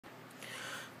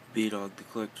B-Dog the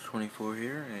Collector 24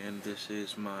 here, and this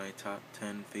is my top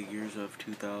 10 figures of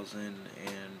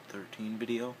 2013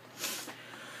 video.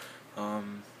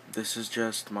 This is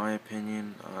just my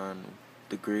opinion on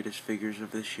the greatest figures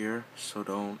of this year, so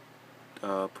don't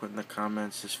put in the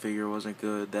comments this figure wasn't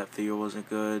good, that figure wasn't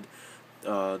good,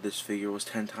 this figure was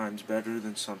 10 times better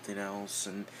than something else,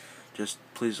 and just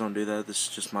please don't do that. This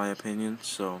is just my opinion.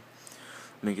 So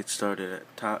let me get started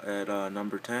at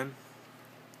number 10.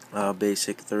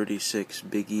 Basic 36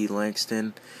 Big E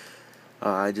Langston.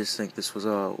 I just think this was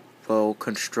a well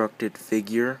constructed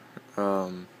figure.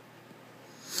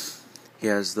 He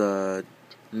has the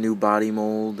new body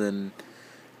mold, and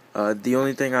the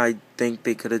only thing I think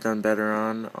they could have done better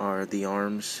on are the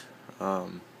arms.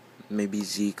 Maybe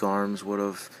Zeke arms would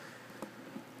have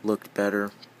looked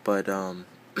better, but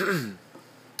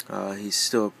he's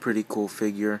still a pretty cool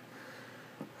figure.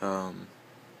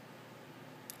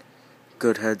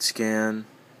 Good head scan,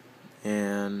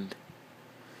 and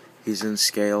he's in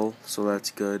scale, so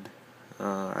that's good.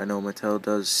 I know Mattel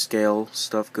does scale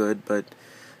stuff good, but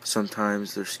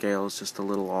sometimes their scale is just a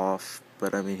little off.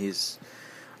 But I mean, he's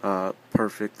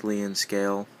perfectly in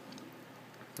scale.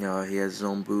 He has his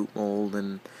own boot mold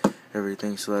and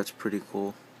everything, so that's pretty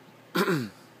cool.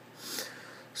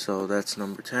 So that's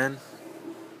number 10.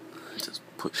 Just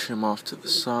push him off to the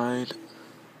side.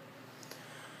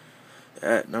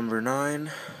 At number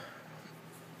 9,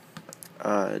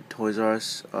 Toys R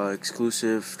Us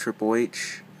exclusive Triple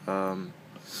H.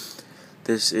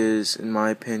 This is, in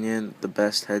my opinion, the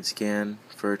best head scan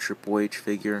for a Triple H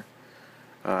figure.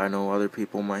 I know other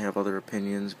people might have other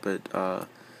opinions, but I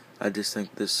just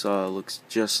think this looks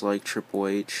just like Triple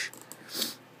H.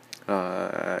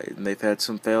 They've had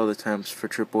some failed attempts for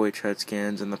Triple H head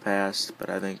scans in the past,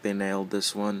 but I think they nailed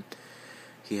this one.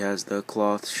 He has the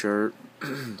cloth shirt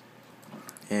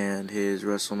and his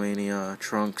WrestleMania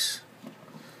trunks.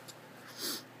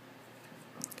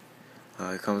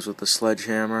 It comes with a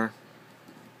sledgehammer.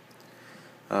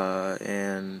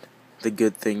 And the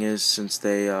good thing is, since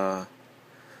they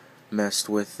messed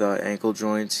with ankle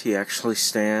joints, he actually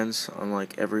stands.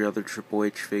 Unlike every other Triple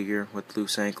H figure with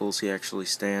loose ankles, he actually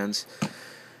stands.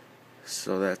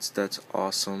 So that's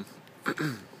awesome.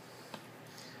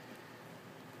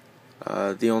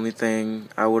 The only thing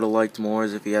I would have liked more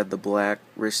is if he had the black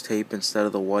wrist tape instead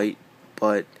of the white,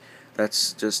 but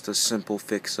that's just a simple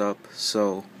fix-up,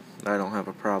 so I don't have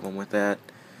a problem with that.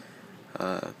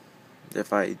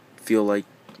 If I feel like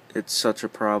it's such a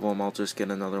problem, I'll just get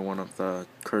another one of the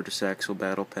Curtis Axel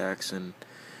battle packs and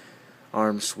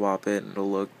arm swap it, and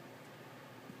it'll look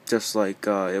just like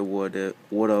it would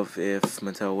have if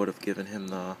Mattel would have given him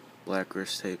the black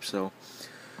wrist tape. So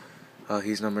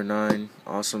he's number 9.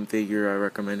 Awesome figure. I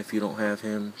recommend, if you don't have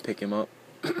him, pick him up.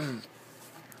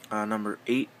 Number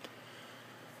 8,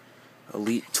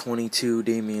 Elite 22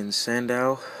 Damien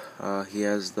Sandow. He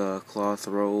has the cloth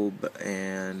robe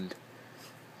and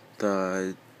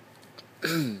the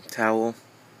towel.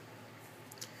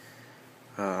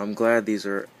 I'm glad these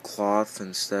are cloth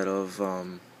instead of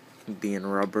being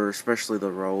rubber, especially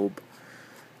the robe.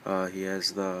 He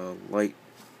has the light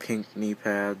pink knee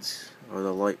pads, or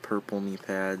the light purple knee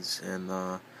pads, and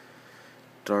the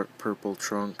dark purple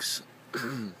trunks.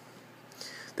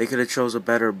 They could have chose a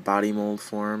better body mold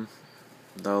for him,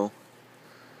 though.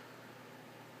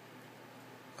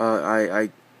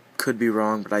 I could be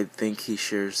wrong, but I think he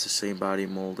shares the same body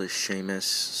mold as Sheamus,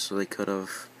 so they could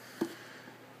have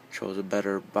chose a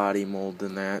better body mold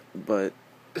than that. But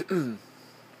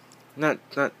not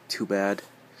too bad,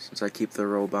 since I keep the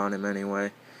robe on him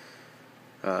anyway.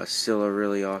 Still a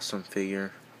really awesome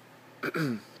figure.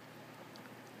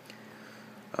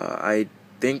 I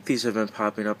think these have been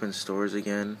popping up in stores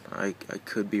again. I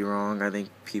could be wrong. I think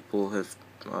people have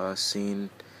seen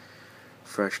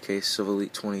fresh cases of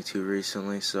Elite 22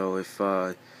 recently, so if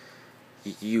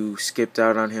you skipped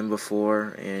out on him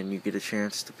before and you get a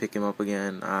chance to pick him up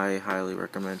again, I highly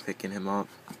recommend picking him up.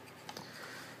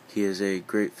 He is a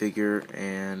great figure,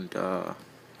 and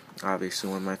obviously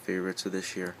one of my favorites of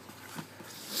this year.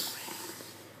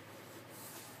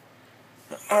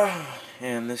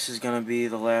 And this is going to be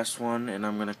the last one, and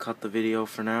I'm going to cut the video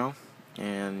for now,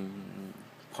 and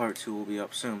part 2 will be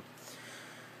up soon.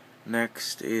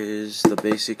 Next is the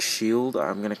basic Shield.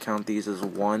 I'm going to count these as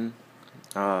 1,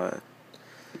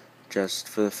 just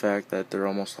for the fact that they're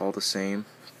almost all the same.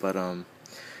 But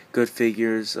good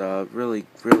figures,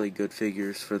 really good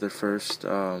figures for their first.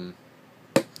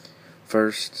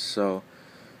 So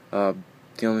the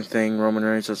only thing, Roman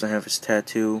Reigns doesn't have his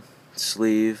tattoo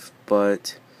sleeve,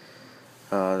 but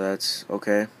that's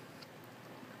okay.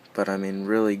 But I mean,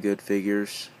 really good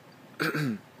figures.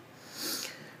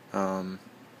 The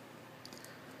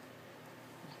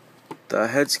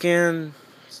head scans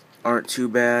aren't too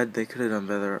bad. They could have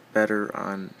done better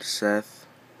on Seth.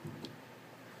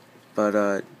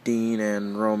 But Dean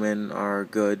and Roman are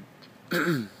good.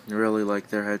 I really like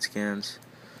their head scans.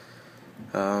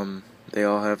 They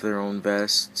all have their own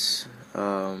vests.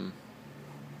 And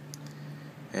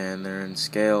they're in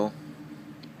scale.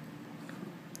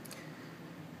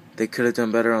 They could have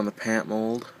done better on the pant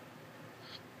mold,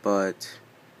 but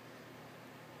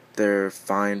they're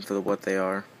fine for what they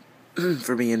are.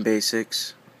 For being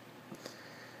basics.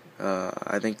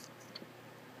 I think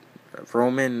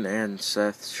Roman and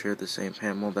Seth share the same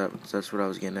pant mold. That's what I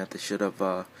was getting at. They should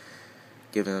have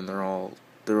given them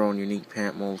their own unique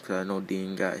pant mold, because I know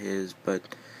Dean got his, but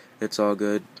it's all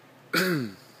good.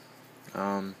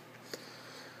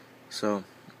 So,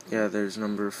 yeah, there's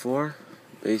number 4,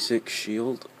 basic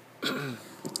Shield.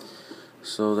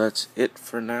 So that's it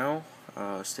for now.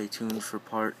 Stay tuned for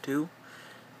part 2,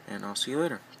 and I'll see you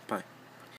later. Bye.